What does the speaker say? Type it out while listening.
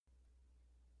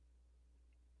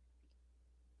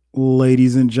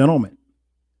Ladies and gentlemen,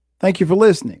 thank you for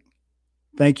listening.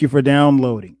 Thank you for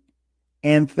downloading.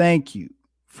 And thank you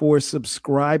for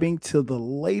subscribing to the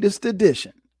latest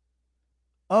edition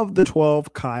of the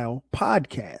 12 Kyle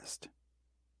podcast.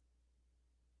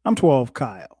 I'm 12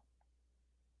 Kyle.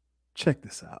 Check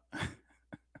this out.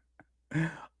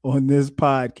 On this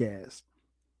podcast,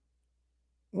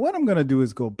 what I'm going to do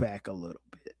is go back a little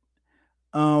bit.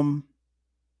 I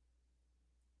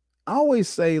always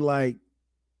say, like,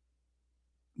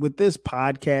 with this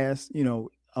podcast,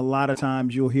 a lot of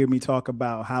times you'll hear me talk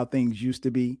about how things used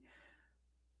to be.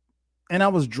 And I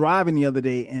was driving the other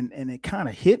day and it kind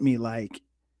of hit me, like,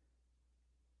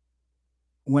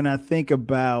 when I think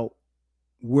about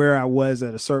where I was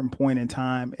at a certain point in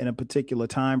time in a particular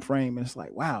time frame, it's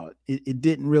like, wow, it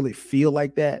didn't really feel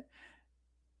like that.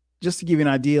 Just to give you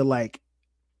an idea, like,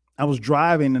 I was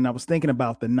driving and I was thinking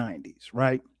about the 90s,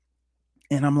 right?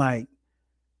 And I'm like,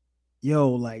 yo,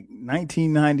 like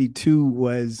 1992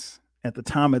 was, at the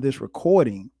time of this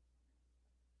recording,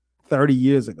 30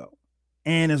 years ago.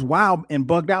 And it's wild and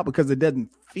bugged out because it doesn't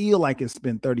feel like it's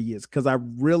been 30 years, because I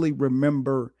really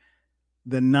remember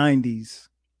the 90s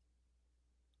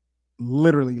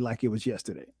literally like it was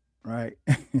yesterday, right?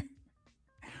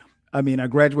 I mean, I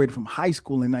graduated from high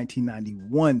school in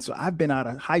 1991. So I've been out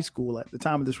of high school at the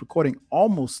time of this recording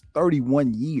almost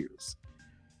 31 years.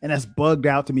 And that's bugged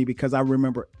out to me because I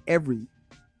remember every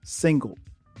single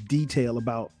detail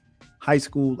about high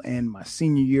school and my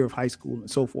senior year of high school and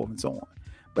so forth and so on.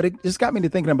 But it just got me to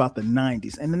thinking about the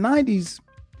 90s. And the 90s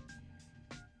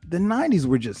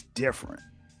were just different.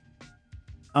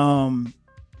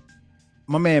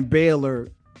 My man Baylor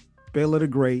the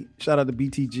Great, shout out to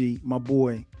BTG, my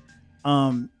boy.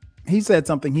 He said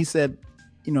something. He said,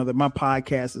 that my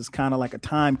podcast is kind of like a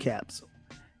time capsule.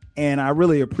 And I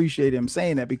really appreciate him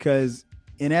saying that, because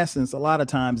in essence, a lot of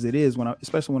times it is,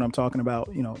 especially when I'm talking about,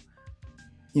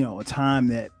 a time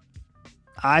that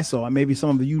I saw and maybe some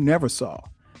of you never saw.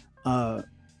 Now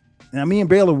me and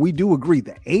Baylor, we do agree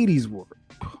that 80s were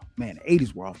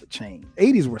off the chain.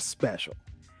 80s were special.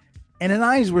 And the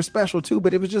 90s were special too,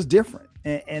 but it was just different.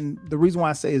 And the reason why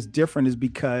I say it's different is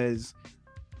because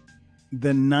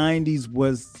the 90s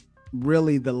was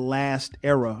really the last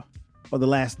era or the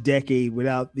last decade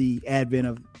without the advent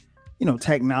of,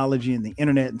 technology and the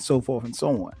internet and so forth and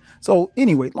so on. So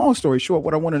anyway, long story short,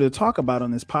 what I wanted to talk about on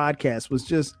this podcast was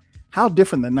just how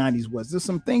different the 90s was. There's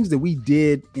some things that we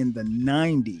did in the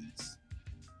 90s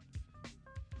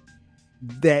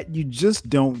that you just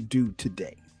don't do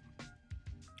today.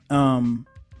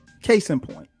 Case in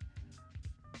point,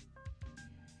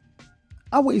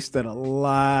 I wasted a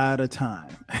lot of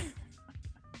time.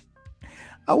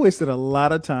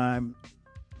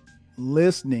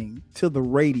 Listening to the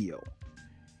radio.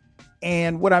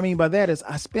 And what I mean by that is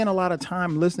I spent a lot of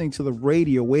time listening to the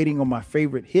radio, waiting on my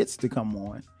favorite hits to come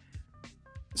on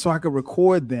so I could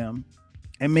record them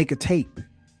and make a tape.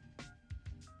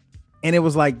 And it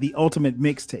was like the ultimate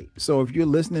mixtape. So if you're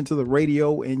listening to the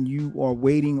radio and you are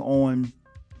waiting on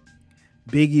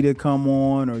Biggie to come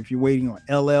on, or if you're waiting on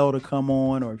LL to come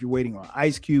on, or if you're waiting on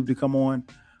Ice Cube to come on,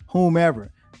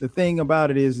 whomever, the thing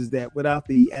about it is that without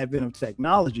the advent of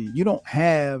technology, you don't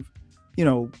have,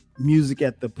 music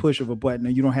at the push of a button,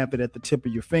 and you don't have it at the tip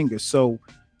of your finger. So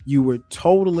you were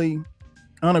totally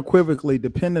unequivocally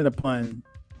dependent upon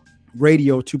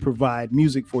radio to provide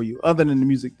music for you, other than the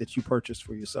music that you purchased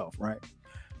for yourself, right?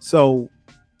 So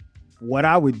what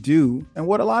I would do, and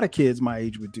what a lot of kids my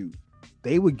age would do,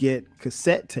 they would get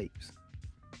cassette tapes.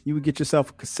 You would get yourself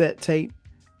a cassette tape.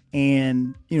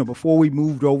 And, before we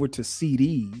moved over to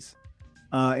CDs,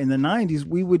 in the 90s,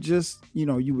 we would just,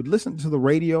 you would listen to the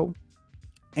radio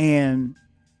and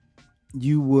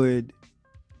you would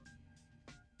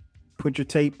put your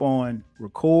tape on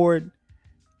record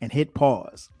and hit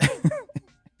pause.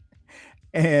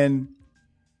 And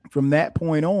from that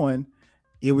point on,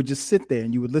 it would just sit there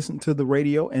and you would listen to the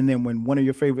radio. And then when one of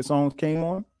your favorite songs came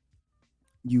on,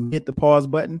 you hit the pause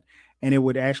button and it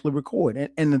would actually record.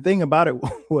 And the thing about it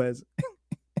was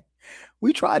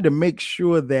we tried to make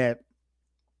sure that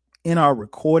in our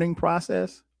recording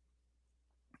process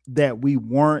that we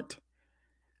weren't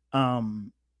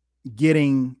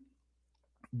getting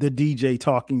the DJ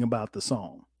talking about the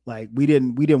song. Like we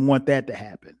didn't want that to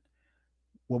happen.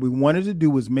 What we wanted to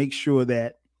do was make sure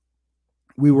that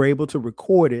we were able to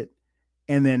record it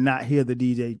and then not hear the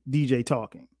DJ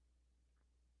talking.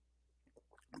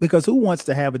 Because who wants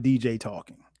to have a DJ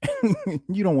talking?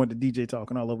 You don't want the DJ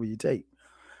talking all over your tape.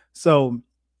 So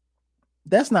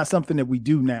that's not something that we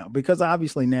do now, because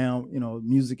obviously now,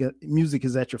 music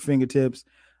is at your fingertips.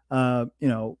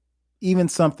 even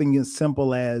something as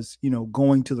simple as,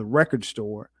 going to the record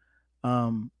store,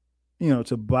 um,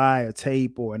 to buy a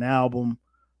tape or an album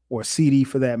or a CD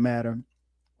for that matter.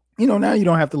 Now you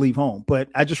don't have to leave home, but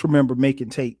I just remember making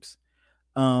tapes.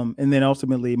 And then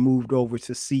ultimately it moved over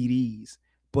to CDs.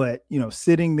 But,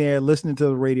 sitting there listening to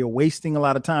the radio, wasting a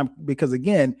lot of time because,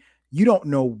 again, you don't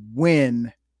know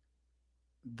when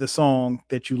the song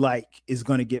that you like is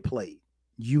going to get played.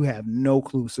 You have no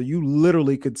clue. So you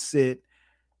literally could sit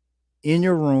in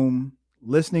your room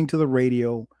listening to the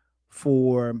radio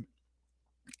for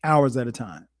hours at a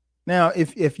time. Now,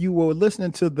 if you were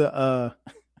listening to the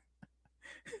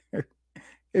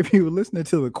if you were listening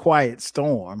to the Quiet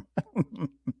Storm,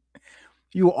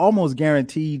 you were almost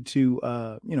guaranteed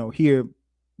to hear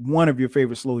one of your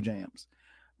favorite slow jams.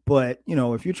 But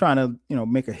if you're trying to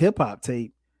make a hip hop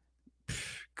tape,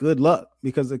 good luck,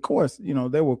 because of course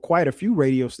there were quite a few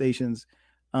radio stations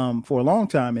for a long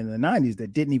time in the 90s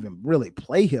that didn't even really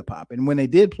play hip hop, and when they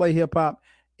did play hip hop,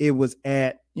 it was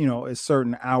at a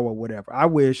certain hour or whatever. I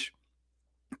wish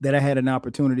that I had an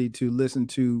opportunity to listen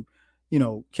to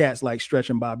cats like Stretch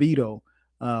and Bobbito,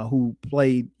 who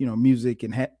played music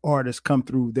and had artists come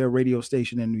through their radio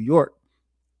station in New York.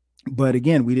 But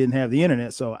again, we didn't have the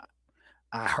internet, so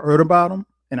I heard about them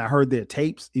and I heard their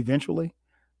tapes eventually,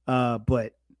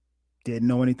 but didn't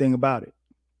know anything about it.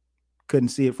 Couldn't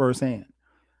see it firsthand.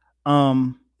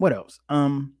 What else?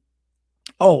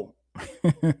 Oh,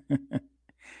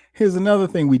 here's another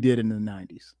thing we did in the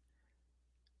 90s.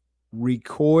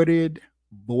 Recorded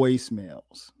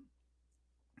voicemails.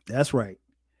 That's right.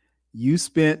 You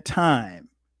spent time,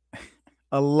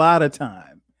 a lot of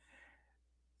time,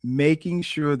 making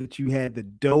sure that you had the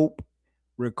dope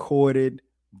recorded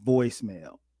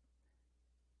voicemail.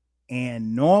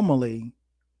 And normally,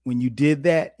 when you did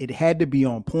that, it had to be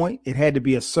on point. It had to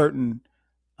be a certain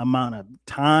amount of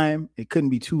time. It couldn't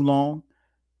be too long.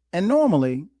 And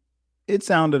normally, it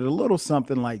sounded a little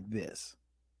something like this.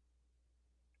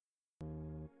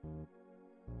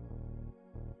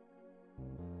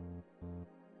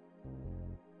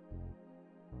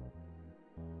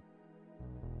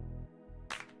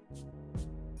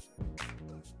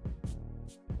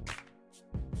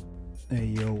 Hey,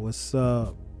 yo, what's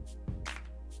up?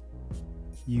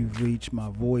 You've reached my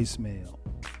voicemail.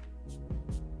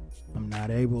 I'm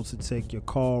not able to take your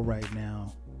call right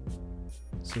now,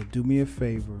 so do me a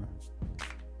favor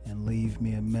and leave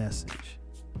me a message,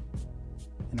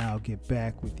 and I'll get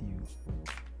back with you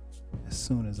as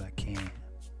soon as I can.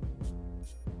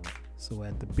 So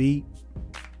at the beat,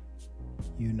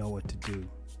 you know what to do.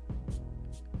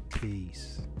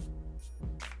 Peace.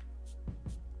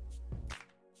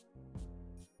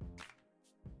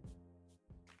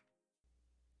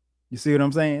 You see what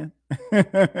I'm saying?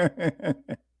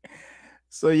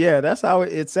 So yeah, that's how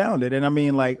it sounded. And I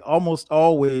mean, like almost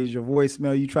always your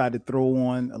voicemail, you tried to throw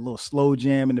on a little slow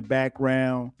jam in the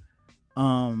background.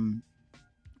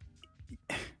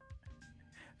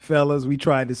 Fellas, we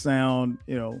tried to sound,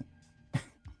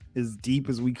 as deep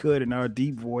as we could in our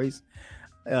deep voice.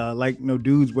 Like no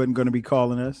dudes wasn't going to be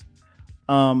calling us.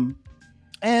 And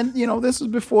this was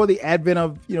before the advent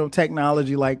of,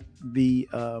 technology like the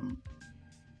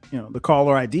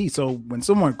caller ID. So when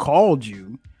someone called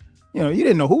you, you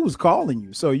didn't know who was calling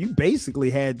you. So you basically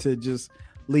had to just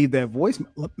leave that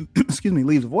voicemail,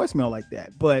 leave the voicemail like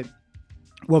that. But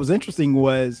what was interesting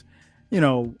was,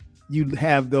 you'd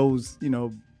have those,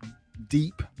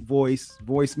 deep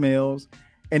voicemails,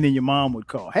 and then your mom would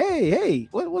call. Hey,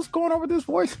 what's going on with this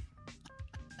voice?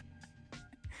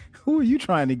 Who are you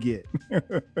trying to get?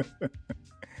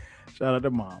 Shout out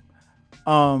to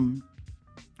mom.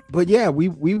 But yeah, we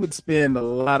would spend a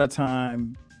lot of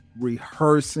time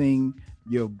rehearsing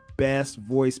your best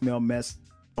voicemail message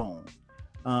phone.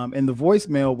 And the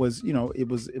voicemail was, it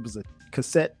was a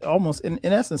cassette, almost in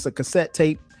essence, a cassette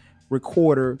tape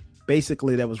recorder,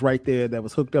 basically, that was right there, that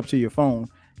was hooked up to your phone.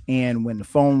 And when the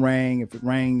phone rang, if it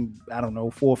rang, I don't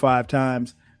know, 4 or 5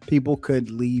 times, people could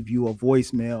leave you a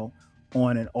voicemail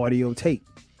on an audio tape.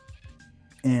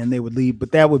 And they would leave,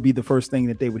 but that would be the first thing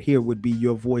that they would hear would be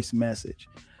your voice message.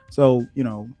 So,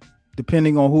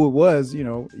 depending on who it was,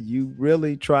 you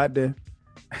really tried to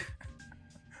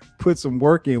put some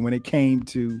work in when it came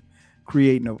to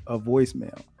creating a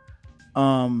voicemail.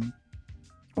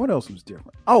 What else was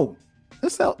different? Oh,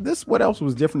 this what else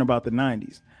was different about the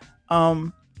 90s?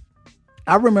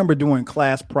 I remember doing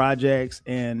class projects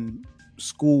and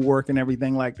schoolwork and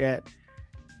everything like that.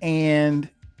 And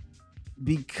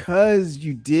because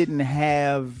you didn't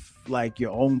have like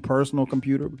your own personal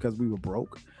computer, because we were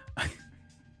broke,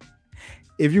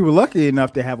 if you were lucky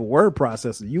enough to have a word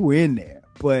processor, you were in there.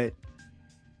 But,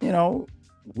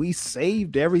 we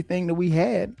saved everything that we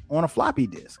had on a floppy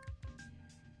disk.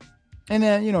 And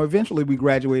then, eventually we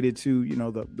graduated to,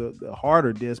 the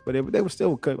harder disk, but they were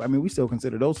still, we still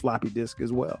consider those floppy disks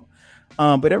as well.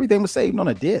 But everything was saved on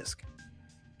a disk.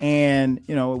 And,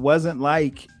 it wasn't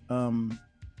like now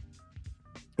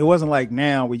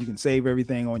where you can save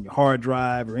everything on your hard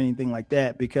drive or anything like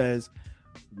that, because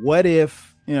what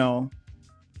if,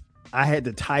 I had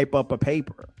to type up a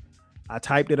paper? I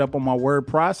typed it up on my word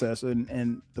processor,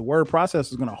 and the word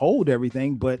processor is going to hold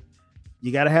everything, but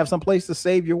you got to have some place to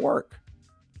save your work.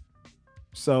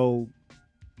 So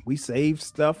we saved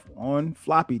stuff on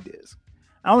floppy disk.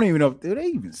 I don't even know, do they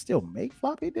even still make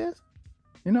floppy disk?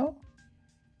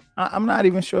 I'm not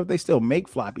even sure if they still make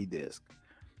floppy disk,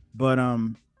 but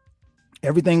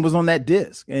everything was on that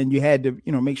disk, and you had to,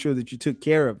 make sure that you took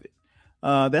care of it.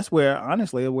 That's where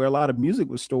a lot of music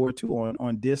was stored too,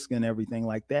 on disc and everything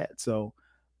like that. So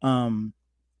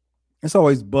it's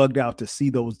always bugged out to see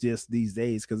those discs these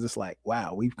days, because it's like,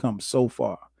 wow, we've come so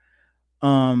far.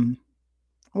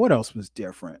 What else was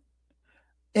different?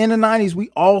 In the 90s, we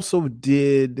also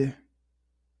did,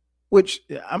 which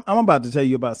I'm about to tell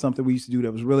you about something we used to do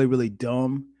that was really, really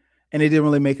dumb, and it didn't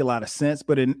really make a lot of sense,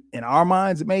 but in our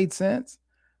minds, it made sense.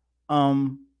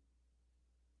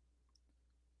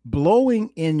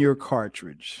 Blowing in your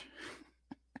cartridge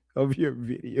of your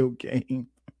video game.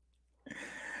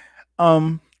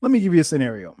 Let me give you a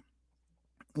scenario.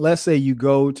 Let's say you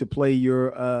go to play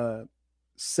your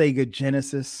Sega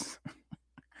Genesis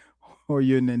or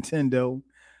your Nintendo,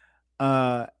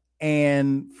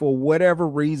 and for whatever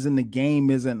reason, the game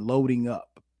isn't loading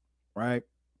up, right?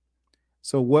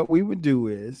 So what we would do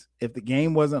is, if the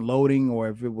game wasn't loading or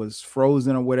if it was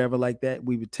frozen or whatever like that,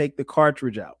 we would take the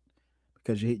cartridge out,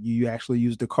 because you actually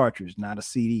use the cartridge, not a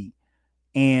CD.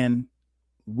 And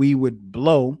we would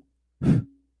blow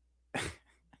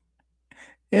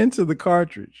into the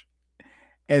cartridge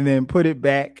and then put it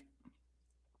back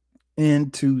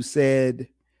into said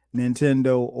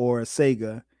Nintendo or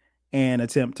Sega and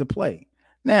attempt to play.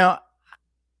 Now,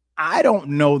 I don't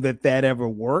know that ever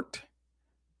worked,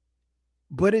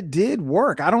 but it did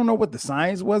work. I don't know what the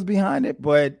science was behind it,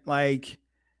 but like,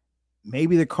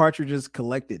 maybe the cartridges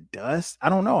collected dust. I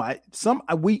don't know.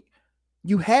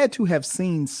 You had to have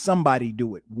seen somebody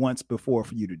do it once before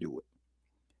for you to do it,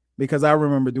 because I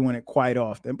remember doing it quite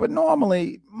often. But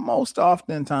most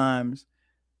oftentimes,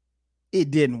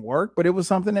 it didn't work. But it was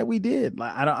something that we did.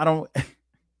 Like, I don't.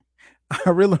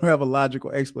 I really don't have a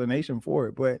logical explanation for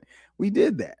it, but we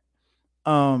did that.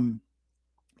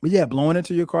 But yeah, blowing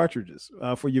into your cartridges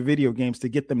for your video games to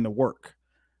get them to work.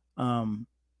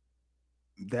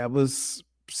 That was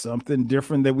something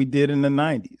different that we did in the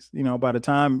 90s. By the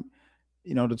time,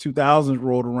 the 2000s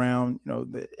rolled around,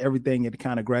 everything had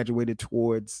kind of graduated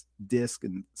towards disc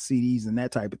and CDs and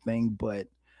that type of thing. But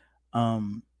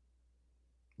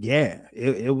yeah,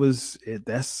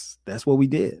 that's what we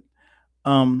did.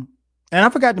 And I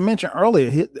forgot to mention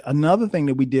earlier, another thing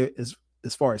that we did is,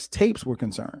 as far as tapes were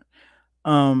concerned.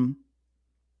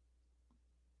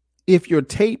 If your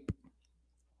tape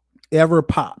ever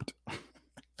popped,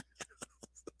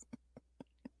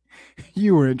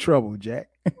 you were in trouble, Jack.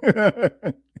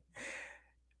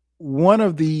 One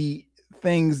of the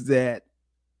things that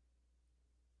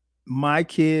my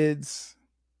kids,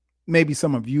 maybe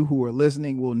some of you who are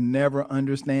listening, will never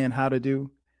understand how to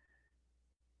do,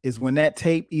 is when that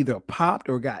tape either popped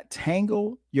or got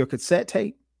tangled, your cassette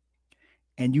tape,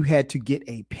 and you had to get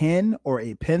a pen or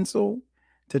a pencil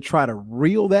to try to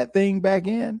reel that thing back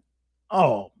in.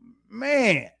 Oh,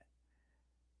 man.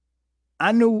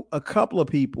 I knew a couple of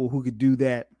people who could do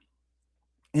that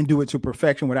and do it to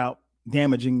perfection without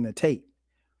damaging the tape.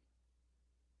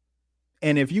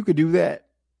 And if you could do that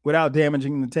without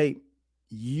damaging the tape,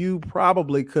 you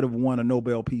probably could have won a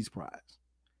Nobel Peace Prize.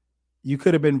 You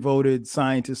could have been voted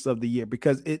Scientist of the Year,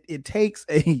 because it takes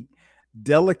a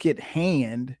delicate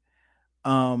hand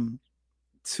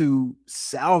to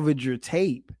salvage your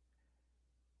tape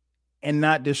and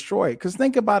not destroy it. Because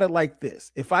think about it like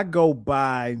this. If I go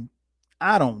buy,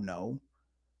 I don't know,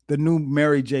 the new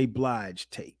Mary J. Blige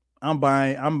tape, I'm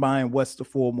buying What's the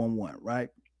 411, right?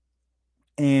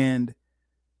 And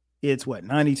it's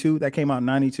 92? That came out in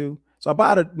 92. So I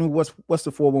bought a new What's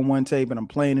the 411 tape, and I'm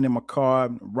playing it in my car,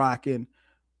 rocking,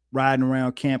 riding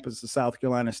around campus of South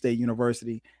Carolina State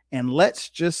University. And let's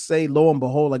just say, lo and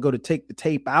behold, I go to take the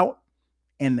tape out,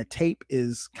 and the tape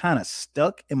is kind of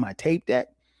stuck in my tape deck.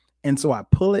 And so I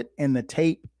pull it, and the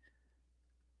tape,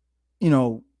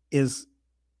 is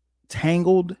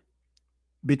tangled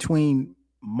between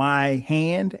my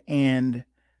hand and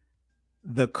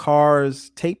the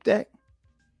car's tape deck.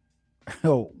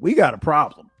 oh, we got a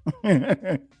problem.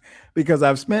 Because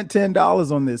I've spent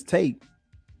 $10 on this tape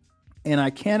and I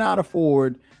cannot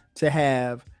afford to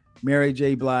have Mary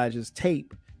J. Blige's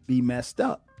tape be messed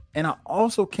up. And I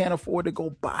also can't afford to go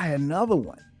buy another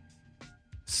one.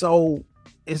 So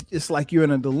it's like you're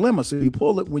in a dilemma. So you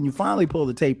pull it, when you finally pull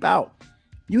the tape out,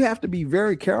 you have to be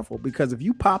very careful, because if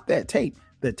you pop that tape,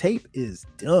 the tape is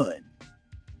done.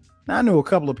 Now, I knew a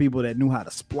couple of people that knew how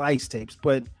to splice tapes,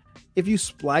 but if you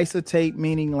splice a tape,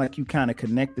 meaning like you kind of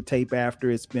connect the tape after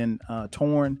it's been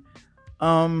torn,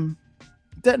 it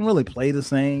doesn't really play the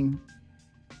same.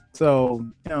 So,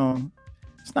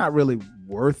 it's not really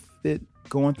worth it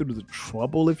going through the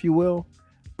trouble, if you will.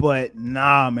 But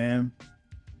nah, man,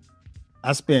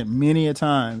 I spent many a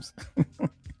times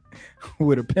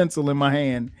with a pencil in my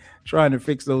hand trying to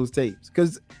fix those tapes.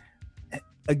 Because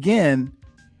again,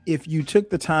 if you took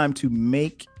the time to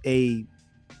make a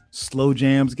Slow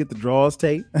Jams Get the Draws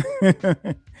tape,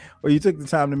 or you took the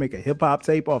time to make a hip hop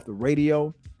tape off the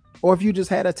radio, or if you just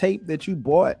had a tape that you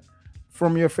bought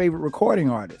from your favorite recording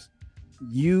artist,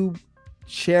 you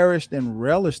cherished and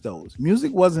relished those.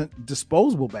 Music wasn't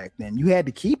disposable back then. You had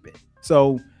to keep it.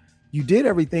 So you did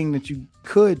everything that you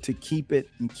could to keep it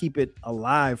and keep it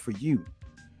alive for you.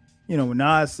 When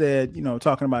Nas said,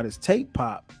 talking about his tape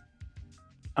pop,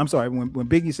 I'm sorry, when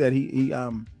Biggie said he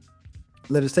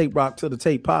let his tape rock till the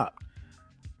tape pop,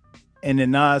 and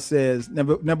then Nas says,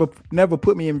 never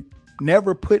put me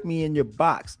in your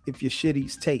box if your shit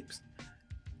eats tapes.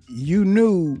 You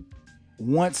knew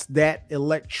once that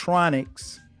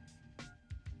electronics,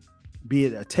 be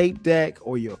it a tape deck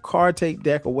or your car tape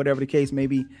deck or whatever the case may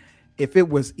be, if it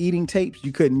was eating tapes,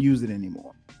 you couldn't use it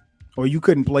anymore, or you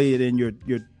couldn't play it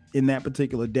in that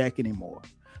particular deck anymore.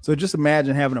 So just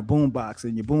imagine having a boombox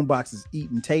and your boombox is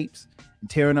eating tapes and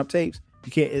tearing up tapes.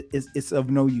 You can't. It's of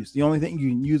no use. The only thing you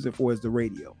can use it for is the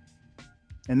radio,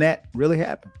 and that really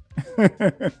happened.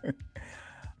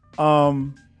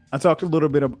 I talked a little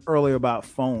bit earlier about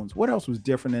phones. What else was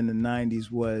different in the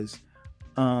 90s was,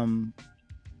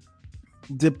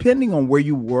 depending on where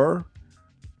you were,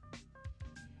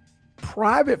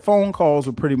 private phone calls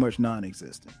were pretty much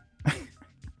non-existent.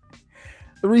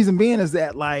 The reason being is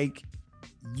that, like,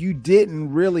 you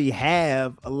didn't really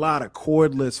have a lot of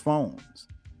cordless phones.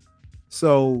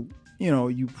 So,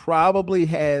 you probably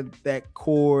had that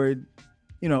cord,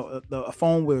 a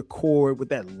phone with a cord, with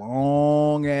that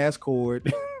long ass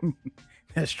cord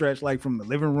that stretched like from the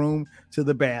living room to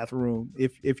the bathroom,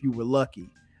 if you were lucky.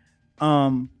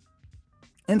 And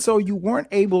so you weren't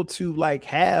able to like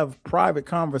have private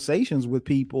conversations with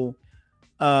people,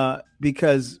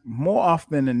 because more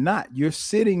often than not, you're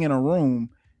sitting in a room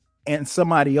and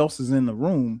somebody else is in the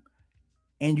room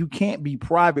and you can't be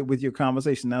private with your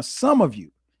conversation. Now, some of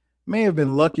you may have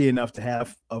been lucky enough to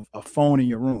have a phone in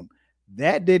your room.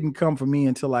 That didn't come for me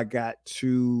until I got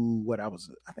to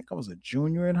I think I was a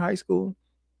junior in high school.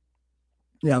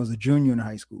 Yeah, I was a junior in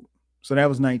high school. So that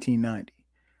was 1990.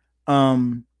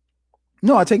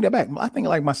 No, I take that back. I think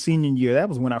like my senior year, that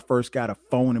was when I first got a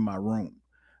phone in my room.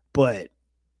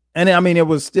 It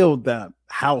was still the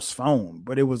house phone,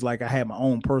 but it was like I had my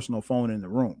own personal phone in the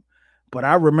room. But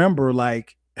I remember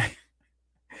like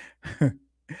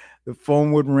the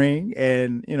phone would ring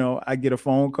and, I get a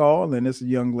phone call and it's a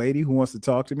young lady who wants to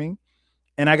talk to me.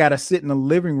 And I got to sit in the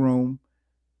living room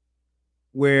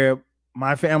where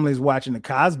my family's watching the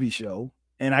Cosby Show.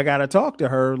 And I got to talk to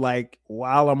her like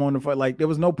while I'm on the phone. Like there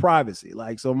was no privacy.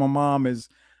 Like, so my mom is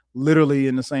literally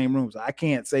in the same room. So I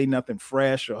can't say nothing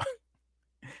fresh or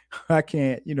I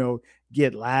can't,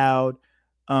 get loud.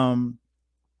 And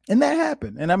that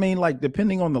happened. And I mean, like,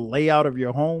 depending on the layout of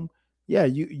your home, yeah,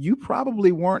 you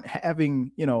probably weren't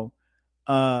having,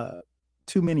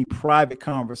 too many private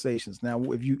conversations. Now,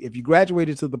 if you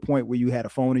graduated to the point where you had a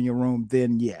phone in your room,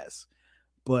 then yes.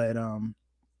 But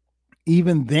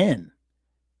even then,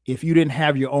 if you didn't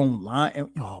have your own line,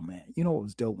 oh man, it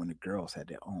was dope when the girls had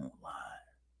their own line.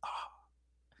 Oh.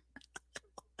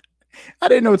 I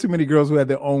didn't know too many girls who had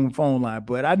their own phone line,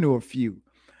 but I knew a few.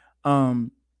 And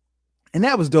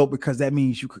that was dope because that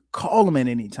means you could call them at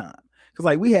any time. Because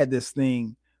like we had this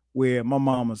thing where my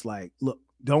mom was like, look,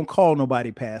 don't call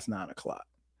nobody past 9:00.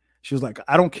 She was like,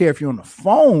 I don't care if you're on the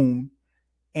phone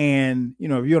and,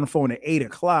 if you're on the phone at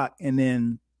 8:00 and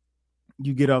then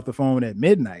you get off the phone at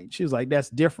midnight. She was like, that's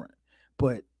different.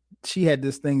 But she had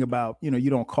this thing about, you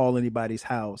don't call anybody's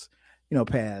house,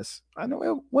 past, I know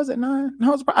it wasn't 9.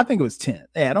 No, I think it was 10.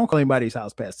 Yeah, don't call anybody's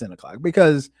house past 10:00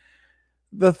 because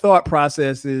the thought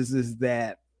process is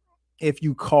that if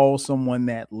you call someone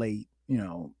that late,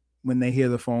 when they hear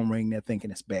the phone ring, they're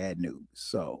thinking it's bad news.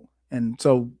 So, And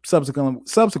so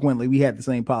subsequently, we had the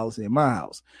same policy in my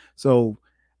house. So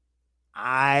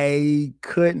I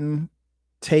couldn't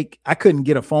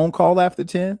get a phone call after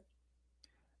 10.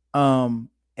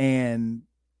 And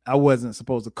I wasn't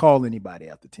supposed to call anybody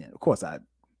after 10. Of course, I'm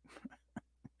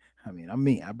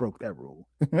me. I broke that rule.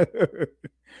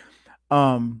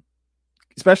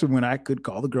 Especially when I could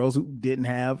call the girls who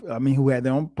who had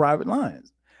their own private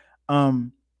lines.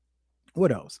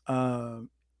 What else?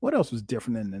 What else was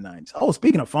different in the 90s? Oh,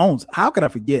 speaking of phones, how could I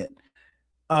forget?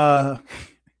 Phone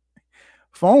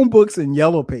books and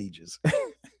yellow pages.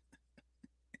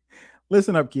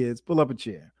 Listen up, kids. Pull up a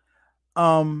chair.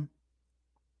 The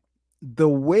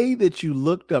way that you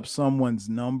looked up someone's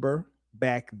number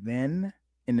back then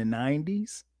in the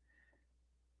 90s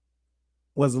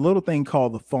was a little thing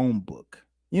called the phone book.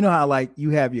 You know how like you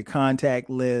have your contact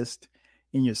list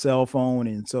in your cell phone,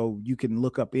 and so you can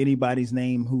look up anybody's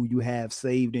name who you have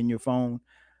saved in your phone.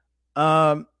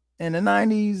 In the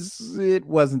 90s, it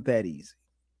wasn't that easy.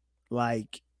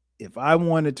 Like if I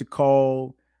wanted to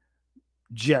call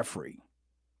Jeffrey,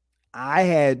 I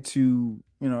had to,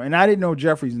 and I didn't know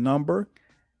Jeffrey's number.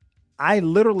 I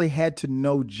literally had to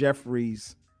know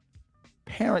Jeffrey's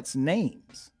parents'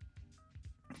 names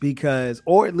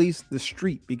or at least the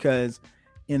street, because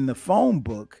in the phone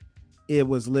book, it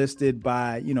was listed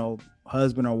by,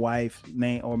 husband or wife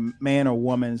name or man or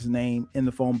woman's name in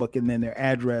the phone book, and then their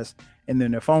address and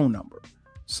then their phone number.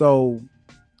 So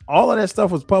all of that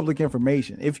stuff was public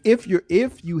information. If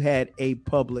you had a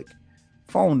public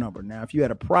phone number. Now, if you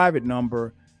had a private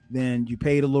number, then you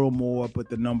paid a little more, but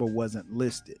the number wasn't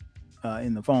listed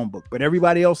in the phone book. But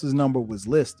everybody else's number was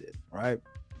listed, right?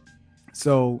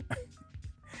 So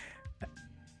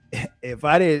if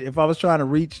I was trying to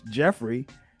reach Jeffrey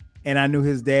and I knew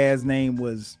his dad's name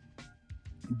was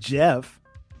Jeff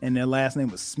and their last name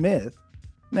was Smith.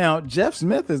 Now, Jeff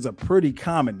Smith is a pretty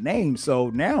common name. So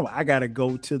now I got to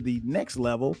go to the next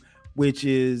level, which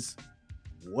is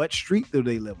what street do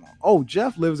they live on? Oh,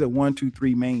 Jeff lives at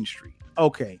 123 Main Street.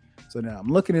 Okay. So now I'm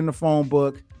looking in the phone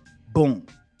book. Boom.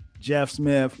 Jeff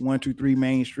Smith, 123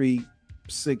 Main Street,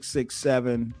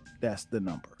 667. That's the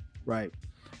number, right?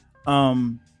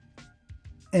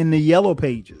 And the yellow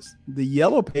pages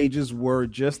were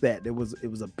just that. It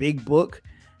was a big book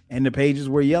and the pages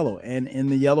were yellow. And in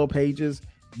the yellow pages,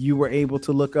 you were able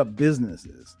to look up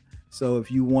businesses. So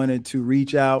if you wanted to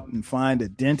reach out and find a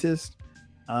dentist,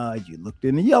 you looked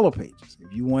in the yellow pages.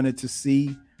 If you wanted to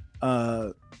see,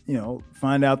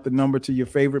 find out the number to your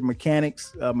favorite mechanic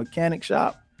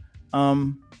shop,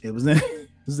 it was in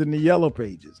the yellow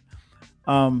pages.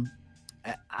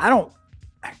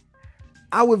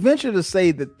 I would venture to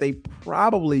say that they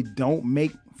probably don't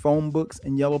make phone books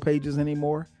and yellow pages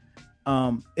anymore.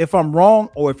 If I'm wrong,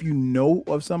 or if you know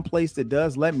of some place that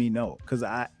does, let me know, because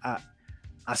I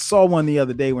saw one the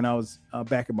other day when I was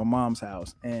back at my mom's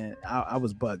house, and I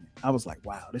was bugging. I was like,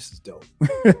 wow, this is dope.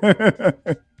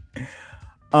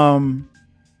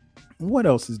 What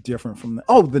else is different from the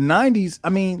 90s? I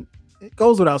mean, it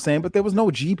goes without saying, but there was no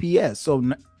GPS. So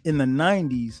in the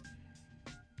 90s,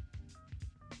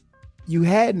 you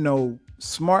had no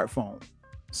smartphone.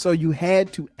 So you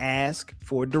had to ask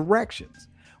for directions.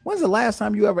 When's the last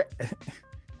time you ever,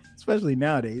 especially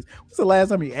nowadays, when's the last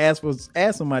time you ask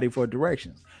somebody for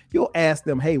directions? You'll ask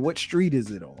them, hey, what street is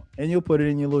it on? And you'll put it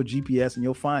in your little GPS and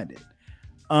you'll find it.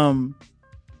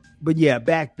 But yeah,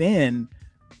 back then,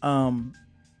 you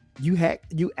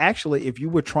actually, if you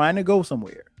were trying to go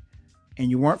somewhere and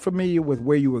you weren't familiar with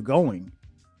where you were going,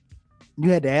 you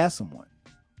had to ask someone.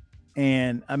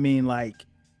 And I mean, like,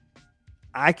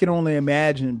 I can only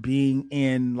imagine being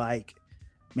in like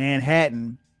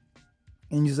Manhattan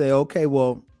and you say, okay,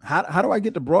 well, how do I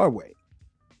get to Broadway?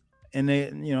 And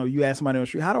then, you ask somebody on the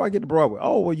street, how do I get to Broadway?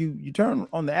 Oh, well, you turn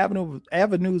on the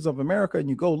Avenues of America and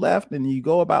you go left and you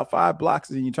go about 5 blocks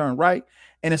and you turn right.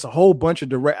 And it's a whole bunch of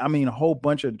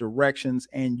directions,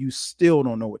 and you still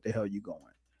don't know what the hell you're going.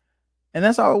 And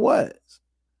that's how it was.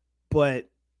 But,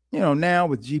 now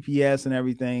with GPS and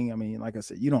everything, I mean, like I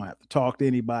said, you don't have to talk to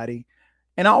anybody.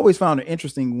 And I always found it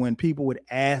interesting when people would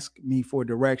ask me for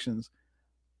directions.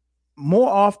 More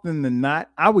often than not,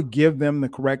 I would give them the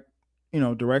correct,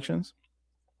 directions.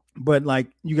 But like,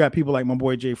 you got people like my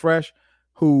boy Jay Fresh,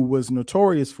 who was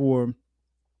notorious for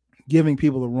giving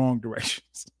people the wrong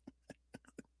directions.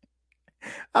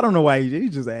 I don't know why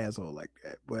he's just an asshole like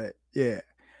that, but yeah.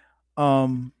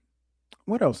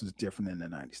 What else is different in the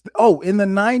 90s? Oh, in the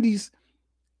 90s,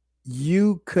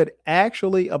 you could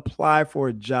actually apply for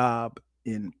a job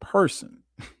in person.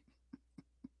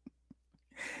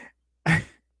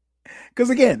 Because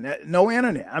again, no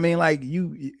internet. I mean, like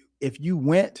if you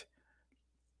went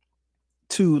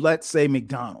to, let's say,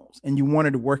 McDonald's, and you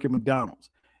wanted to work at McDonald's,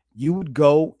 you would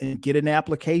go and get an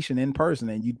application in person,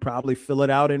 and you'd probably fill it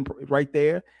out in right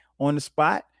there on the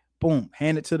spot. Boom,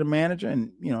 hand it to the manager,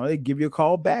 and they give you a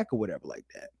call back or whatever like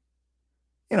that.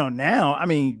 Now, I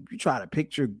mean, you try to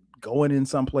picture going in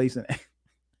someplace and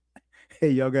hey,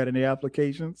 y'all got any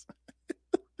applications?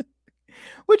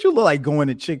 What you look like going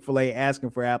to Chick-fil-A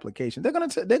asking for application?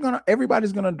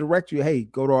 Everybody's gonna direct you. Hey,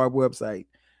 go to our website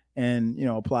and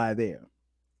apply there.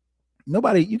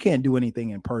 You can't do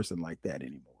anything in person like that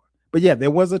anymore. But yeah,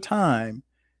 there was a time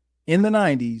in the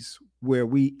 90s where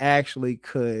we actually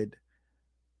could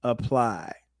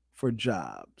apply for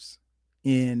jobs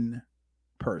in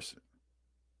person.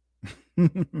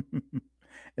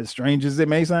 As strange as it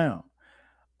may sound.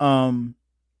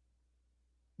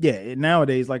 Yeah,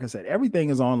 nowadays, like I said, everything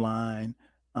is online.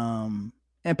 And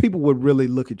people would really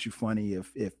look at you funny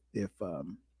if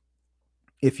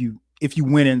you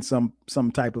went in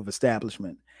some type of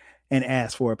establishment and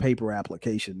asked for a paper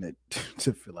application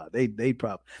to fill out.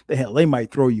 They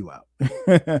might throw you out.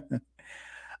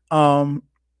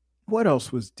 What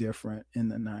else was different in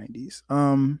the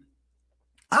 90s?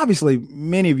 Obviously,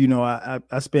 many of you know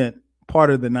I spent part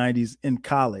of the 90s in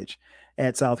college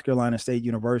at South Carolina State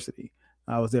University.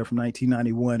 I was there from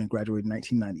 1991 and graduated in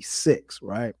 1996,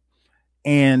 right?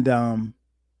 And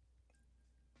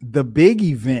the big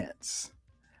events,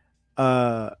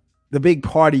 the big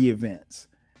party events,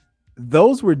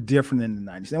 those were different in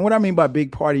the 90s. And what I mean by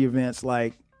big party events,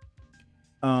 like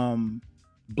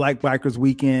Black Bikers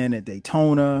Weekend at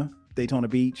Daytona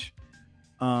Beach.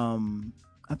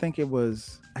 I think it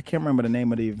was, I can't remember the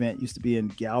name of the event. It used to be in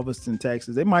Galveston,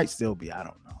 Texas. It might still be, I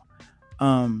don't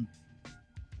know.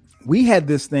 We had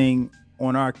this thing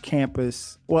on our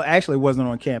campus. Well, actually, it wasn't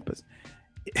on campus.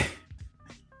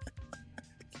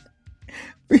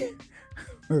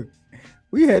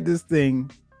 We had this thing,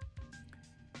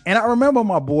 and I remember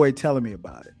my boy telling me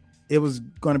about it. It was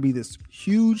going to be this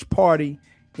huge party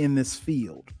in this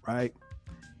field, right?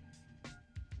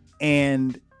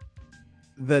 And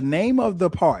the name of the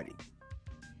party,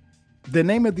 the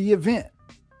name of the event,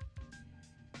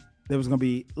 there was going to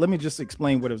be, let me just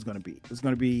explain what it was going to be. It was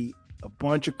going to be a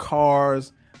bunch of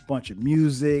cars, a bunch of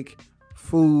music,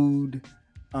 food,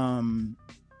 of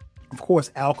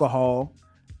course, alcohol.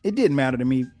 It didn't matter to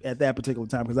me at that particular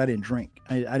time because I didn't drink.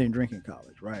 I didn't drink in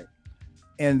college, right?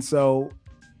 And so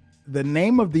the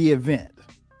name of the event,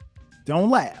 don't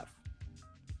laugh,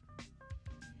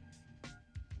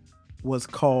 was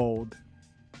called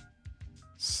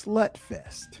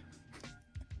Slutfest.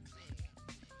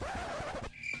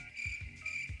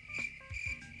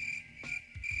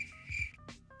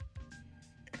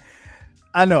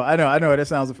 I know. That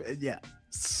sounds, yeah,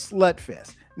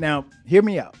 Slutfest. Now, hear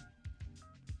me out.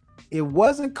 It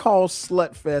wasn't called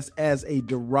Slutfest as a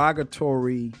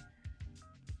derogatory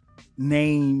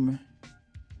name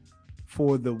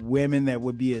for the women that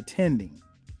would be attending.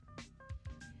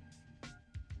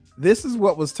 This is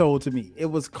what was told to me. It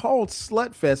was called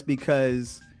Slutfest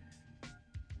because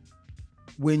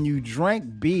when you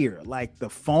drank beer, like the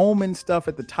foam and stuff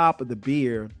at the top of the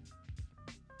beer,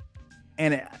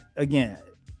 and again,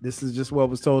 this is just what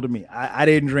was told to me. I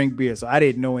didn't drink beer, so I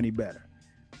didn't know any better.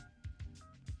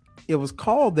 It was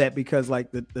called that because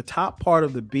like the top part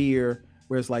of the beer,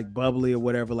 where it's like bubbly or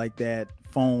whatever like that,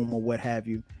 foam or what have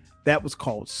you, that was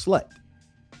called slut.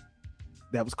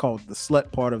 That was called the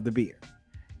slut part of the beer.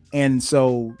 And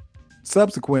so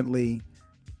subsequently,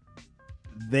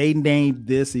 they named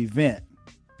this event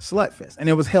Slutfest. And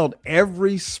it was held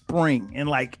every spring in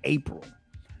like April.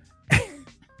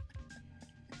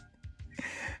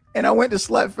 And I went to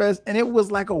Slutfest and it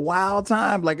was like a wild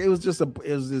time. Like it was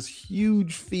this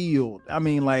huge field. I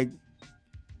mean, like,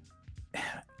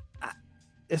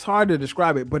 it's hard to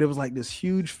describe it, but it was like this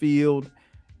huge field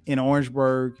in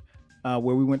Orangeburg, where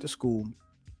we went to school.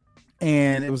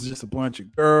 And it was just a bunch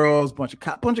of girls, bunch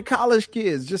of college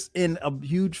kids, just in a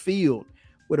huge field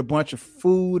with a bunch of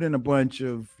food and a bunch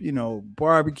of,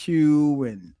 barbecue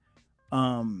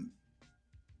and,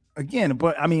 again,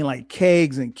 but I mean, like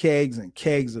kegs and kegs and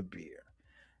kegs of beer.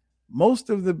 Most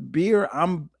of the beer,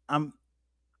 I'm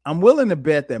willing to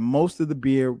bet that most of the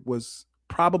beer was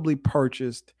probably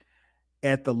purchased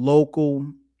at the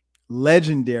local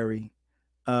legendary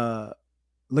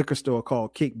liquor store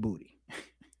called Kick Booty.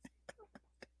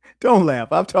 Don't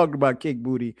laugh. I've talked about Kick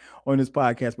Booty on this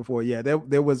podcast before. Yeah,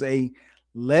 there was a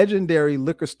legendary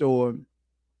liquor store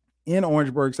in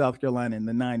Orangeburg, South Carolina in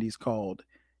the 90s called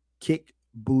Kick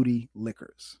Booty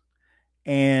Liquors.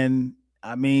 And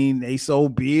I mean, they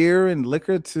sold beer and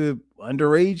liquor to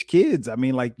underage kids. I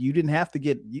mean, like you didn't have to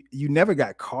you never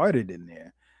got carded in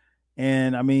there.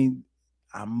 And I mean,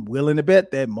 I'm willing to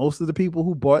bet that most of the people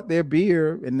who bought their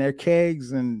beer and their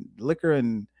kegs and liquor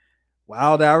and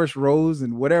Wild Irish Rose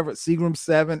and whatever, Seagram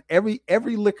 7, every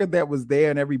liquor that was there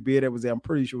and every beer that was there, I'm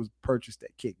pretty sure was purchased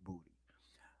at Kick Booty.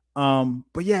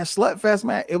 But yeah, Slutfest,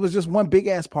 man, it was just one big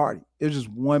ass party. It was just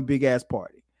one big ass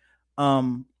party.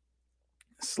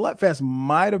 Slutfest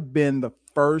might have been the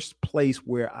first place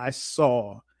where I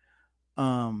saw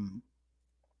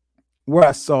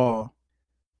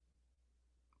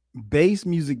bass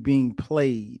music being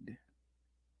played.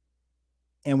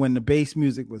 And when the bass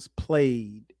music was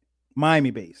played,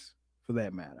 Miami bass for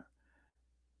that matter,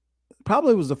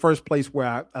 probably was the first place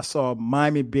where I saw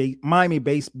Miami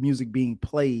bass music being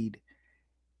played.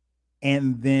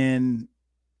 And then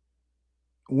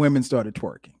women started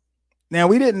twerking. Now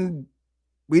we didn't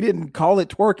call it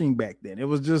twerking back then. It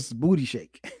was just booty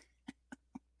shake.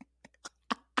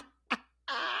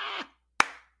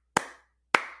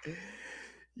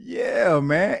 Yeah,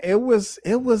 man. It was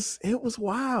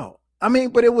wild. I mean,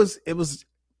 but it was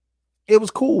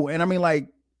cool. And I mean, like,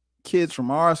 kids from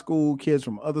our school, kids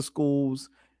from other schools,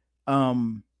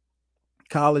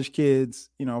 college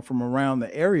kids, from around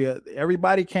the area,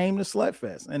 everybody came to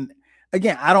Slutfest. And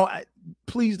again,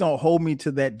 please don't hold me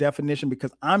to that definition,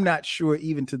 because I'm not sure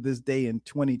even to this day in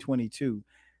 2022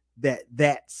 that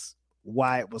that's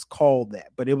why it was called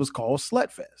that, but it was called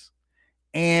Slutfest.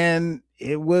 And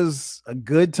it was a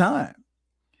good time.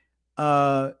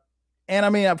 And I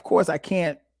mean, of course, I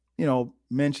can't,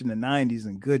 mention the 90s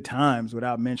and good times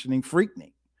without mentioning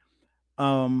Freaknik.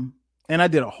 And I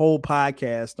did a whole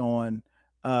podcast on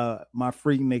my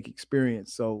Freaknik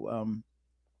experience. So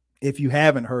if you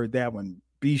haven't heard that one,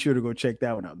 be sure to go check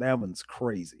that one out. That one's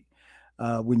crazy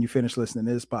when you finish listening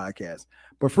to this podcast.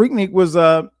 But Freaknik was,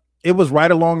 it was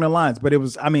right along the lines, but it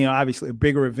was, I mean, obviously a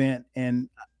bigger event, and,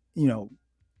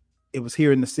 it was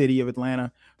here in the city of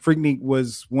Atlanta. Freaknik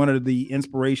was one of the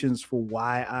inspirations for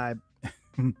why I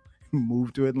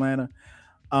moved to Atlanta,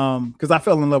 because I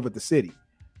fell in love with the city.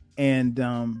 And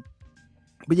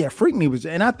but yeah, Freaknik was,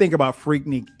 and I think about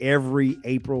Freaknik every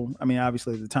April. I mean,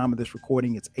 obviously at the time of this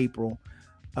recording, it's April.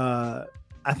 I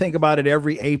think about it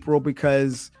every April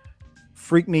because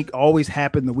Freaknik always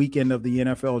happened the weekend of the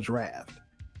NFL draft,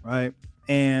 right?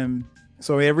 And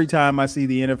so every time I see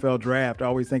the NFL draft, I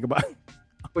always think about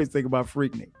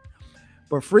Freaknik.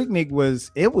 But Freaknik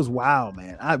was wild,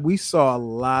 man. We saw a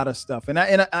lot of stuff, and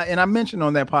I mentioned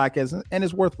on that podcast, and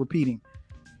it's worth repeating.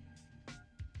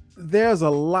 There's a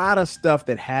lot of stuff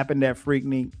that happened at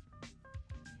Freaknik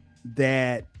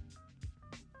that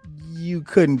you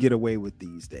couldn't get away with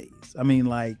these days. I mean,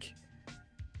 like,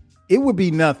 it would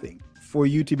be nothing for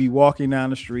you to be walking down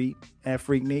the street at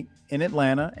Freaknik in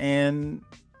Atlanta and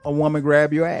a woman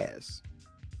grab your ass.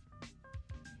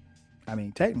 I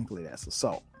mean, technically that's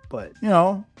assault, but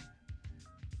it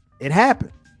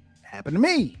happened. It happened to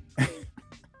me. I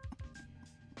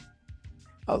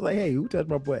was like, hey, who touched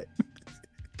my butt?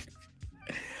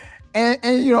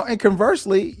 and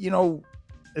conversely,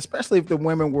 especially if the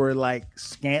women were like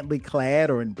scantily clad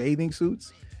or in bathing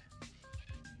suits,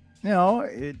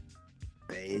 they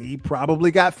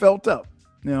probably got felt up,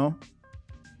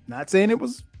 not saying it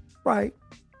was right,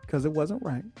 because it wasn't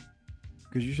right.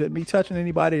 Because you shouldn't be touching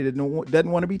anybody that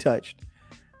doesn't want to be touched.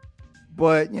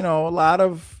 But, a lot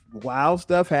of wild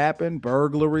stuff happened.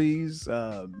 Burglaries,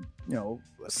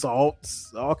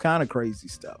 assaults, all kind of crazy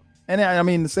stuff. And I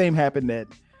mean, the same happened at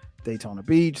Daytona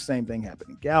Beach. Same thing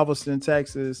happened in Galveston,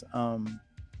 Texas.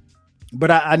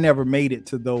 But I never made it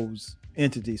to those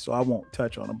entities, so I won't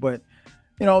touch on them. But,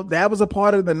 that was a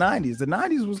part of the 90s. The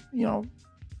 90s was,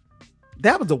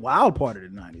 that was the wild part of the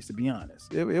 90s, to be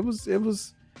honest. It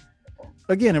was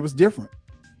again, it was different.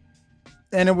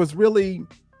 And it was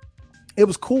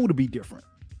cool to be different.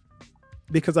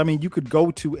 Because I mean, you could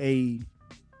go to a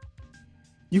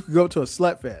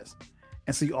Slutfest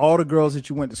and see all the girls that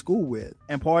you went to school with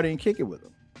and party and kick it with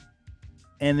them.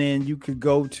 And then you could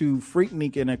go to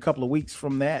Freaknik in a couple of weeks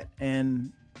from that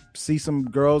and see some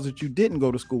girls that you didn't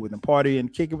go to school with and party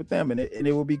and kick it with them, and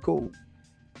it would be cool.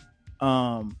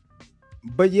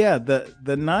 But yeah, the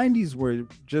 90s were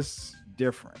just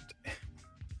different.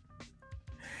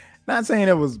 Not saying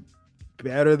it was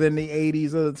better than the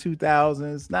 80s or the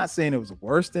 2000s. Not saying it was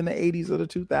worse than the 80s or the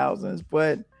 2000s,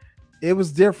 but it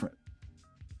was different.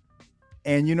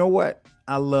 And you know what?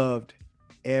 I loved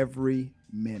every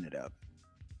minute of it.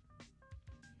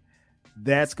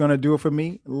 That's going to do it for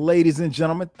me. Ladies and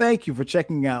gentlemen, thank you for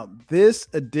checking out this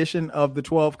edition of the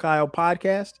 12 Kyle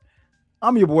podcast.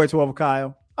 I'm your boy, 12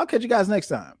 Kyle. I'll catch you guys next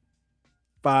time.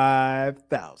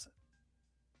 5,000.